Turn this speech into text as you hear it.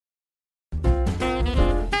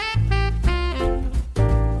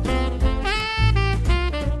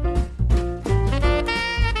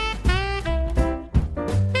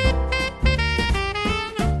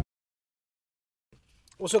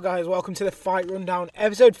What's up, guys? Welcome to the Fight Rundown,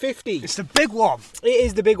 episode 50. It's the big one. It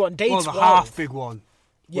is the big one. Day 12. The half big one.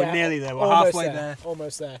 Yeah, we're nearly there. We're halfway there.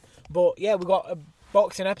 Almost there. But yeah, we got a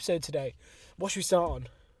boxing episode today. What should we start on?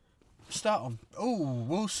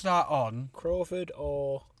 We'll start on Crawford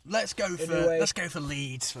or... Let's go for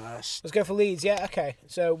Leeds first. Let's go for Leeds, yeah, okay.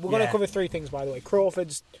 So we're going to cover three things, by the way.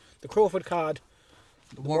 The Crawford card,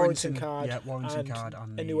 the Warrington card,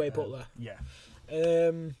 and Inoue Butler. Yeah.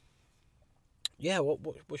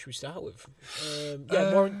 What should we start with?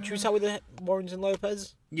 Should we start with the Warrington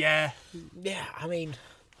Lopez? Yeah. Yeah, I mean,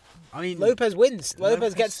 Lopez wins.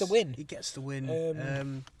 Lopez gets the win. He gets the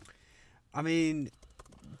win.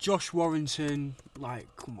 Josh Warrington,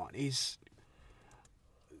 come on,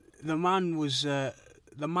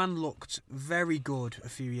 the man looked very good a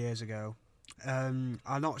few years ago. I'm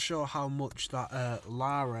not sure how much that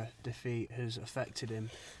Lara defeat has affected him.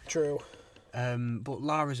 True. But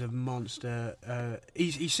Lara's a monster.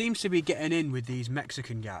 He seems to be getting in with these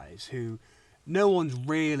Mexican guys who no one's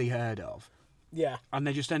really heard of. Yeah. And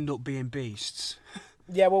they just end up being beasts.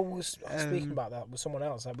 Yeah, well, we were speaking about that with someone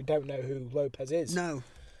else. We don't know who Lopez is. No.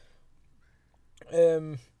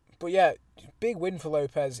 But yeah, big win for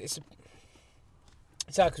Lopez. It's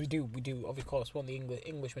hard because we do of course want the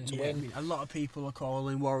Englishman to win. A lot of people are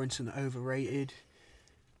calling Warrington overrated,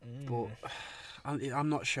 but I'm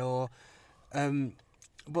not sure.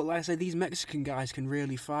 But like I say, these Mexican guys can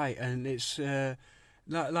really fight, and it's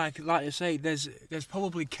like I say, there's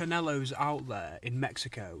probably Canelos out there in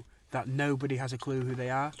Mexico that nobody has a clue who they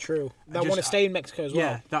are. True. That want to stay in Mexico as well.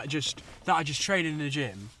 Yeah, that are just training in the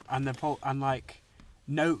gym, and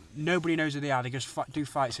nobody knows who they are. They just do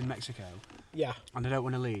fights in Mexico. Yeah. And they don't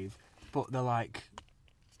want to leave, but they're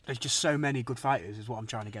there's just so many good fighters. Is what I'm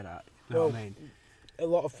trying to get at. You know what I mean? A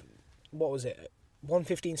lot of, what was it?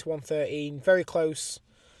 115 to 113, very close.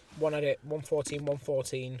 One at it, 114,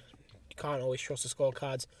 114. You can't always trust the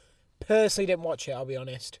scorecards. Personally, didn't watch it, I'll be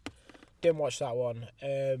honest. Didn't watch that one.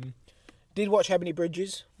 Did watch Ebony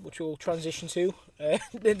Bridges, which we'll transition to.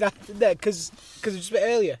 Because it was a bit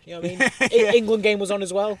earlier, you know what I mean? Yeah. England game was on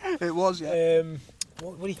as well. It was, yeah.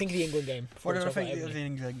 What do you think of the England game? What do I think of the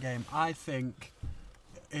England game? I think...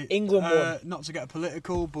 England won. Not to get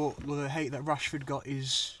political, but the hate that Rashford got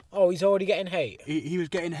is... Oh, he's already getting hate? He was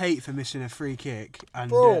getting hate for missing a free kick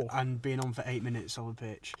and being on for 8 minutes on the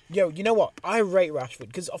pitch. Yo, you know what? I rate Rashford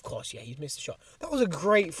because, of course, he's missed a shot. That was a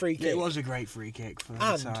great free kick. It was a great free kick for the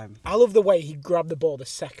time. I love the way he grabbed the ball the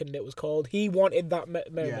second it was called. He wanted that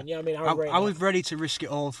moment. Yeah. You know what I mean? I was ready to risk it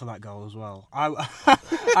all for that goal as well. I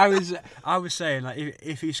was saying,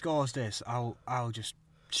 if he scores this, I'll just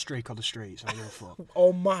streak on the streets. I give a fuck.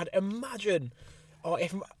 Oh, mad. Imagine. Oh,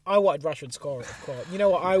 if I wanted Rashford to score it, of course. You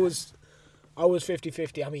know what? I was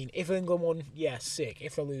 50-50. I mean, if England won, yeah, sick.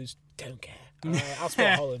 If they lose, don't care. I'll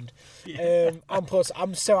support Holland. Yeah. And plus,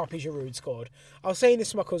 I'm so happy Giroud scored. I was saying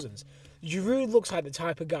this to my cousins. Giroud looks like the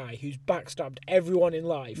type of guy who's backstabbed everyone in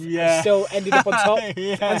life and still ended up on top.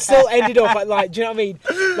 And still ended up at, do you know what I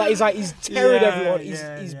mean? He's terrored everyone.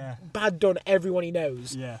 He's bad done everyone he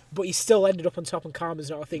knows. Yeah. But he still ended up on top, and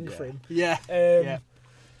karma's not a thing for him. Yeah.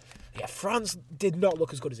 Yeah, France did not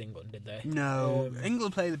look as good as England, did they? No,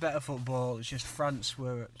 England played the better football. It's just France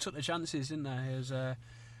took the chances, didn't they? It was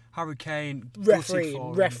Harry Kane,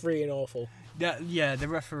 refereeing awful. Yeah, the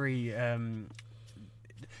referee.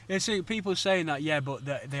 See, people saying that, but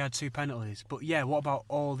they had 2 penalties. But what about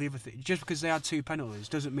all the other things? Just because they had 2 penalties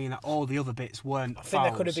doesn't mean that all the other bits weren't fouls. I think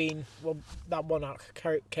there could have been. Well, that one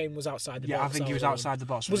Kane was outside the box. Yeah, I think he was outside the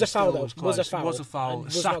box. Was a foul though. Was a foul.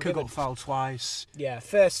 Saka got fouled twice. Yeah,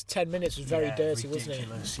 first 10 minutes was very dirty, ridiculous,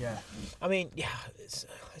 wasn't it? Yeah. I mean, it's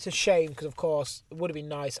a shame because of course it would have been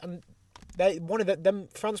nice. And them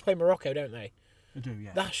France play Morocco, don't they? They do,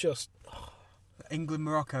 yeah. That's just England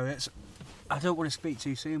Morocco. I don't want to speak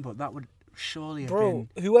too soon, but that would surely have been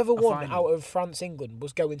whoever won out of France England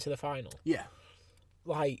was going to the final. Yeah.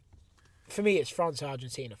 For me, it's France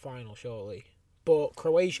Argentina final, surely. But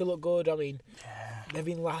Croatia look good. I mean, they've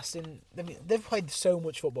been lasting. They've played so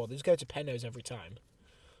much football. They just go to penalties every time.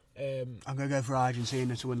 I'm going to go for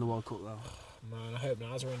Argentina to win the World Cup, though. Man, I hope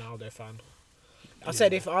not. As a Ronaldo fan. I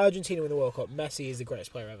said if Argentina win the World Cup, Messi is the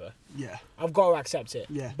greatest player ever. Yeah. I've got to accept it.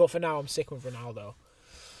 Yeah. But for now, I'm sticking with Ronaldo.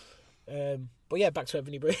 But yeah, back to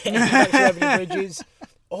Ebony Bridges.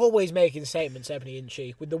 Always making statements, Ebony, isn't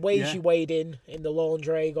she? With the way she weighed in the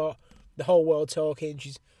laundry, got the whole world talking.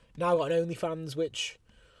 She's now got an OnlyFans, which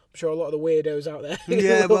I'm sure a lot of the weirdos out there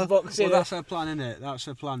well, that's her plan, isn't it? That's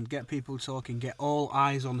her plan. Get people talking. Get all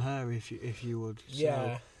eyes on her, if you would. So,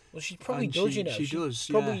 yeah. Well, she probably does, She does.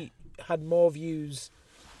 Probably had more views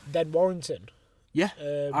than Warrington. Yeah,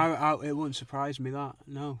 it wouldn't surprise me that,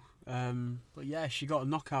 no. But yeah, she got a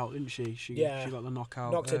knockout, didn't she? She got the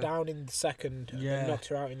knockout. Knocked her down in the second, and then knocked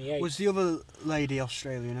her out in the 8th. Was the other lady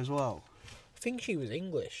Australian as well? I think she was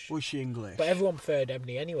English. Was she English? But everyone preferred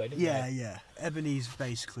Ebony anyway, didn't they? Yeah. Ebony's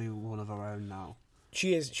basically one of her own now.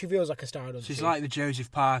 She is. She feels like a star, doesn't she? She's like the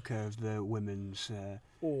Joseph Parker of the women's.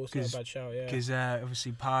 Oh, it's not a bad shout, yeah. Because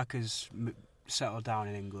obviously Parker's settled down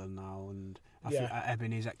in England now, and I think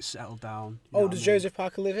Ebony's settled down. Oh, does Joseph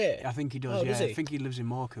Parker live here? I think he does. Does he? I think he lives in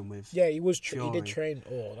Morecambe with. Yeah, he was. He did train.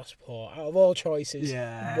 Oh, that's poor. Out of all choices,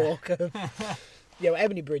 Morecambe. Yeah, well,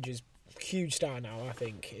 Ebony Bridge is a huge star now. I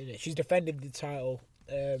think she's defended the title.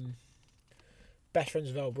 Best friends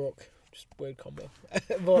with Elle Brooke. Just weird combo.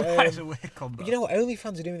 But That's a weird combo. But you know what?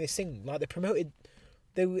 OnlyFans are doing this thing. Like they promoted.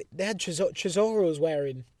 They had Chisora was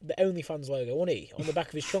wearing the OnlyFans logo, wasn't he, on the back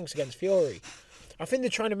of his trunks against Fury. I think they're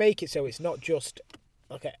trying to make it so it's not just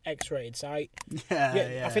like an X-rated site.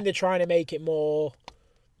 Yeah. I think they're trying to make it more,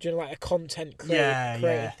 like a content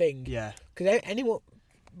creative thing. Yeah. Because anyone,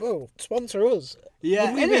 sponsor us.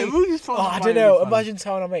 Yeah. I don't know. Imagine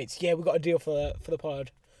telling our mates, yeah, we got a deal for the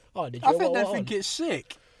pod. Oh, did you? I think they think it's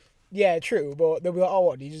sick. Yeah, true, but they'll be like, oh,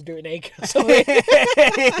 what, do you just do it naked or something?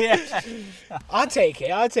 I'd take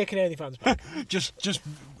it. I'd take an OnlyFans pack. Just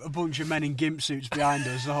a bunch of men in gimp suits behind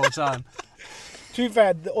us the whole time. To be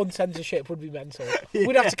fair, the uncensorship would be mental.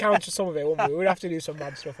 We'd have to counter some of it, wouldn't we? We'd have to do some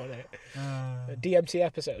mad stuff on it. A DMT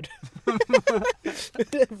episode.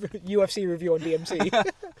 UFC review on DMT.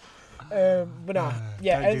 But nah,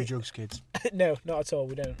 yeah. Don't do drugs, kids. No, not at all.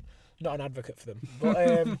 We don't. Not an advocate for them.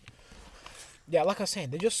 But yeah, like I was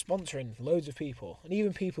saying, they're just sponsoring loads of people, and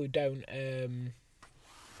even people who don't.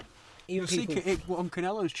 You'll see it on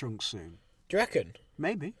Canelo's trunks soon. Do you reckon?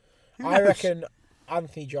 Maybe. I reckon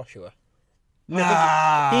Anthony Joshua.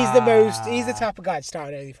 Nah. He's the type of guy to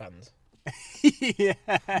start an OnlyFans. Yeah.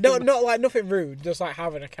 Not like nothing rude, just like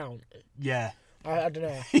have an account. Yeah. I don't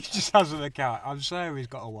know. He just has an account. I'm sure he's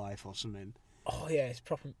got a wife or something. Oh yeah, it's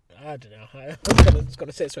proper. I don't know. I'm just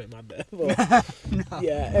gonna say something mad there. But, No.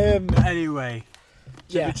 Yeah. Anyway,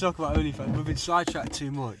 so we talk about OnlyFans. We've been sidetracked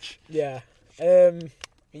too much. Yeah.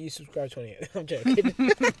 You subscribe 28. I'm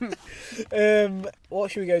joking.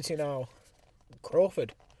 What should we go to now?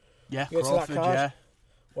 Crawford. Yeah, You go to that Crawford. card? Yeah.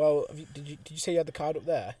 Well, did you say you had the card up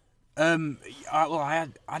there? I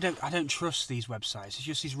don't trust these websites. It's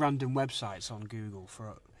just these random websites on Google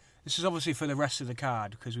This is obviously for the rest of the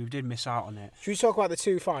card because we did miss out on it. Should we talk about the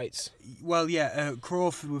two fights? Well, yeah,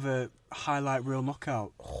 Crawford with a highlight reel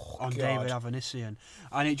knockout on David Avanesian.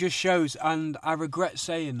 And it just shows, and I regret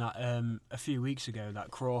saying that a few weeks ago, that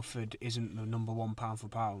Crawford isn't the number one pound for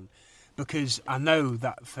pound. Because I know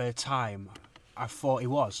that for a time, I thought he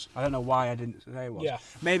was. I don't know why I didn't say he was. Yeah.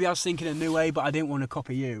 Maybe I was thinking a new way, but I didn't want to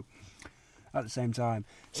copy you at the same time.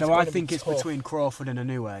 So I think it's between Crawford and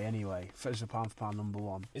Inoue anyway, as a pound for pound number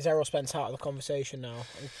one. Is Errol Spence out of the conversation now?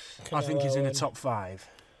 I think he's in the top 5.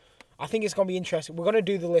 I think it's going to be interesting. We're going to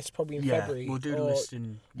do the list probably in February. We'll do the list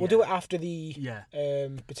in... We'll do it after the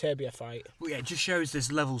Baturbia fight. Well, yeah, it just shows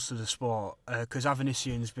there's levels to the sport, because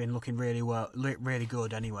Avanesian's been looking really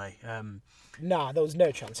good anyway. Nah, there was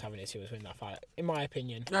no chance Avanesian was winning that fight, in my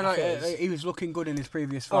opinion. No, he was looking good in his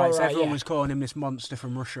previous fights. Everyone was calling him this monster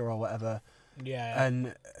from Russia or whatever. Yeah.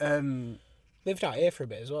 And... lived out here for a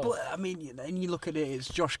bit as well. But, I mean, and you look at it, it's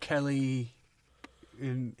Josh Kelly...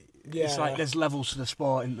 It's like there's levels to the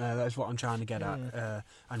sport, isn't there? That's what I'm trying to get at.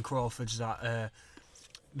 And Crawford's that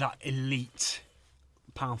elite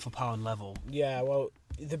pound for pound level. Yeah, well,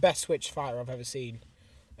 the best switch fighter I've ever seen.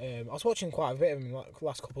 I was watching quite a bit of him like the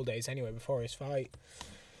last couple of days anyway before his fight.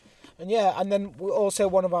 And then we're also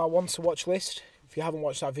one of our wants to watch list. If you haven't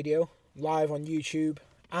watched that video, live on YouTube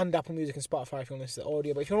and Apple Music and Spotify if you want to listen to the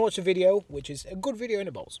audio. But if you want to watch the video, which is a good video in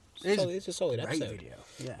the balls, it's a solid episode. Great video.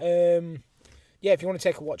 Yeah. If you want to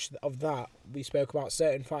take a watch of that, we spoke about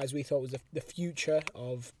certain fighters we thought was the future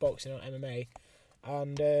of boxing and MMA,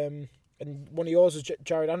 and one of yours was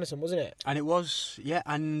Jared Anderson, wasn't it? And it was, yeah,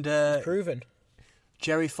 and proven.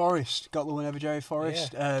 Jerry Forrest got the win over Jerry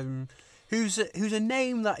Forrest, who's a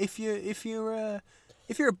name that if you're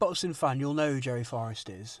a boxing fan, you'll know who Jerry Forrest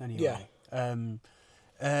is anyway.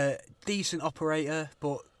 Yeah. Decent operator,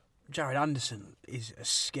 but Jared Anderson is a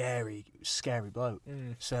scary bloke.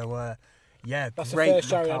 So. Yeah, that's great the first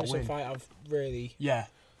Jared Anderson win. fight I've really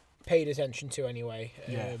paid attention to anyway.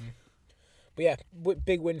 Yeah. But yeah,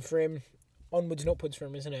 big win for him. Onwards and upwards for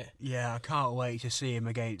him, isn't it? Yeah, I can't wait to see him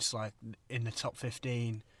against like in the top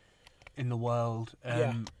 15 in the world.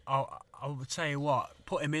 I would tell you what,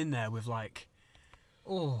 put him in there with like,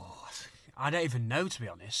 I don't even know, to be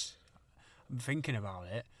honest. I'm thinking about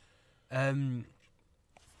it.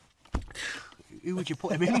 Who would you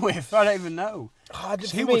put him in with? I don't even know.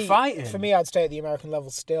 Who would fight him? For me, I'd stay at the American level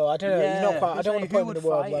still. I don't know. He's not quite. I don't want to put him at the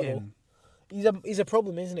world level. He's a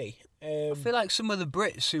problem, isn't he? I feel like some of the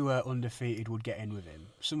Brits who are undefeated would get in with him.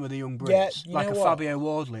 Some of the young Brits, yeah, like a Fabio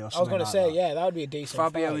Wardley or something. I was going to say, yeah, that would be a decent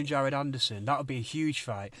Fabio fight. and Jared Anderson, that would be a huge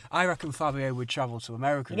fight. I reckon Fabio would travel to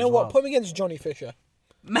America. You know what? Put him against Johnny Fisher.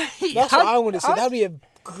 Mate, that's what I want to see. That'd be a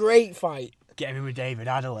great fight. Get him in with David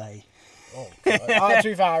Adelaide. Oh, to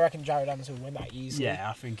be fair, I reckon Jared Anderson would win that easily. Yeah,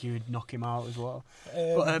 I think he would knock him out as well.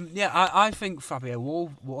 I think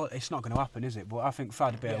Fabio it's not going to happen, is it? But I think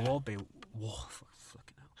Fabio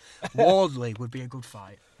Wardley would be a good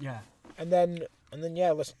fight. Yeah. And then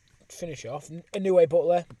let's finish off. Inoue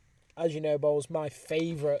Butler, as you know, Bowles, my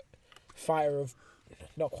favourite fighter of,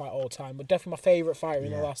 not quite all time, but definitely my favourite fighter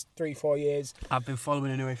in the last 3-4 years. I've been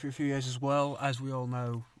following Inoue for a few years as well. As we all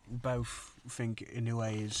know, we both think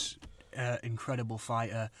Inoue is an incredible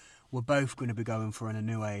fighter. We're both going to be going for an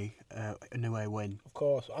Inoue win. Of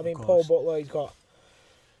course. I mean, Paul Butler, he's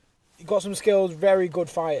got some skills, very good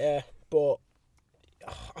fighter, but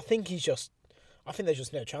I think there's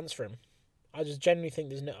just no chance for him. I just genuinely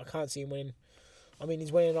think I can't see him winning. I mean,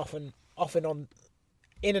 he's winning off and on,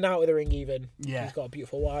 in and out of the ring even. Yeah. He's got a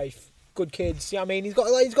beautiful wife, good kids. Yeah, I mean, he's got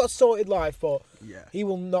a sorted life, but he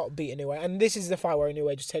will not beat Inoue. And this is the fight where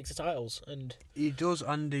Inoue just takes the titles, and he does,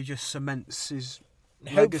 and he just cements his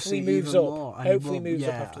hopefully legacy moves even up. more. And Hopefully moves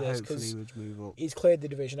up after this, because he's cleared the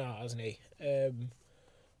division out, hasn't he?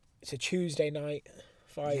 It's a Tuesday night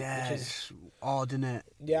fight. Yeah, which is it's odd, isn't it?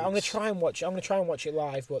 Yeah, I'm gonna try and watch it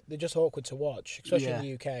live, but they're just awkward to watch, especially in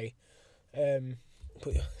the UK.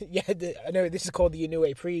 But yeah, I know this is called the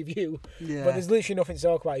Inoue preview, but there's literally nothing to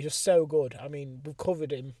talk about. He's just so good. I mean, we've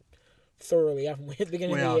covered him thoroughly, haven't we? At the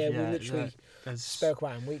beginning of the year, we literally spoke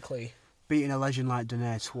about him weekly. Beating a legend like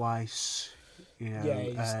Danae twice,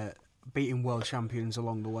 beating world champions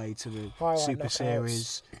along the way to the Super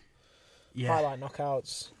Series. Yeah. Highlight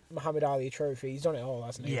knockouts, Muhammad Ali trophy. He's done it all,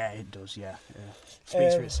 hasn't he? Yeah, it does, yeah.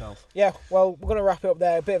 Speaks for itself. Yeah, well, we're going to wrap it up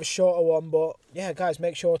there. A bit of a shorter one, but yeah, guys,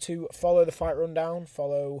 make sure to follow the Fight Rundown.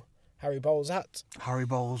 Follow Harry Bowles at Harry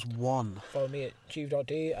Bowles 1. Follow me at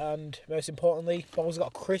Chief.D. And most importantly, Bowles got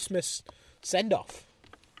a Christmas send-off.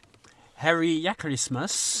 Harry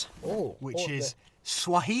Christmas, which is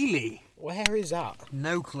Swahili. Where is that?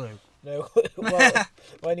 No clue. No. Well,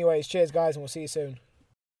 anyways, cheers, guys, and we'll see you soon.